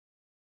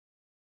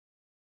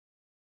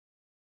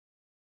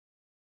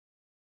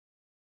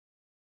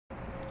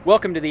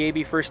Welcome to the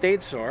AB First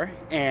Aid Store,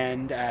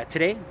 and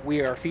today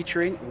we are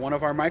featuring one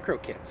of our micro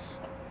kits.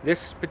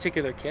 This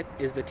particular kit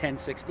is the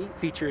 1060,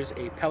 features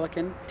a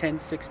Pelican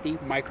 1060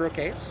 micro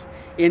case.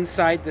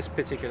 Inside this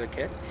particular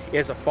kit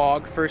is a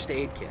Fogg first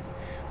aid kit.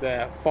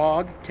 The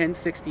Fogg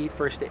 1060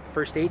 first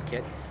aid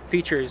kit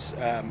features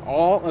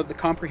all of the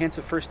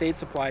comprehensive first aid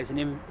supplies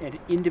an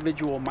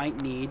individual might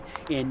need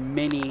in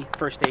many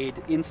first aid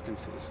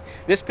instances.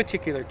 This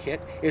particular kit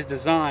is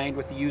designed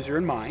with the user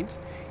in mind.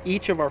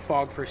 Each of our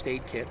Fogg first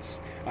aid kits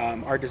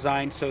are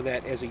designed so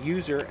that as a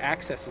user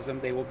accesses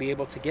them, they will be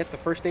able to get the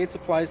first aid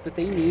supplies that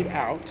they need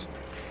out.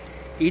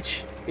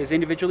 Each is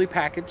individually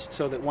packaged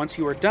so that once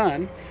you are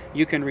done,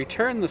 you can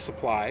return the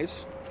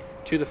supplies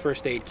to the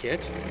first aid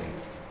kit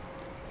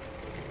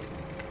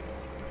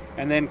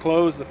and then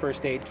close the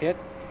first aid kit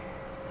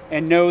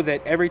and know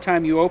that every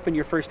time you open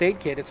your first aid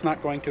kit, it's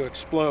not going to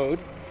explode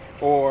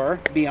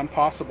or be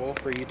impossible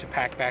for you to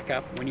pack back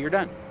up when you're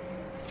done.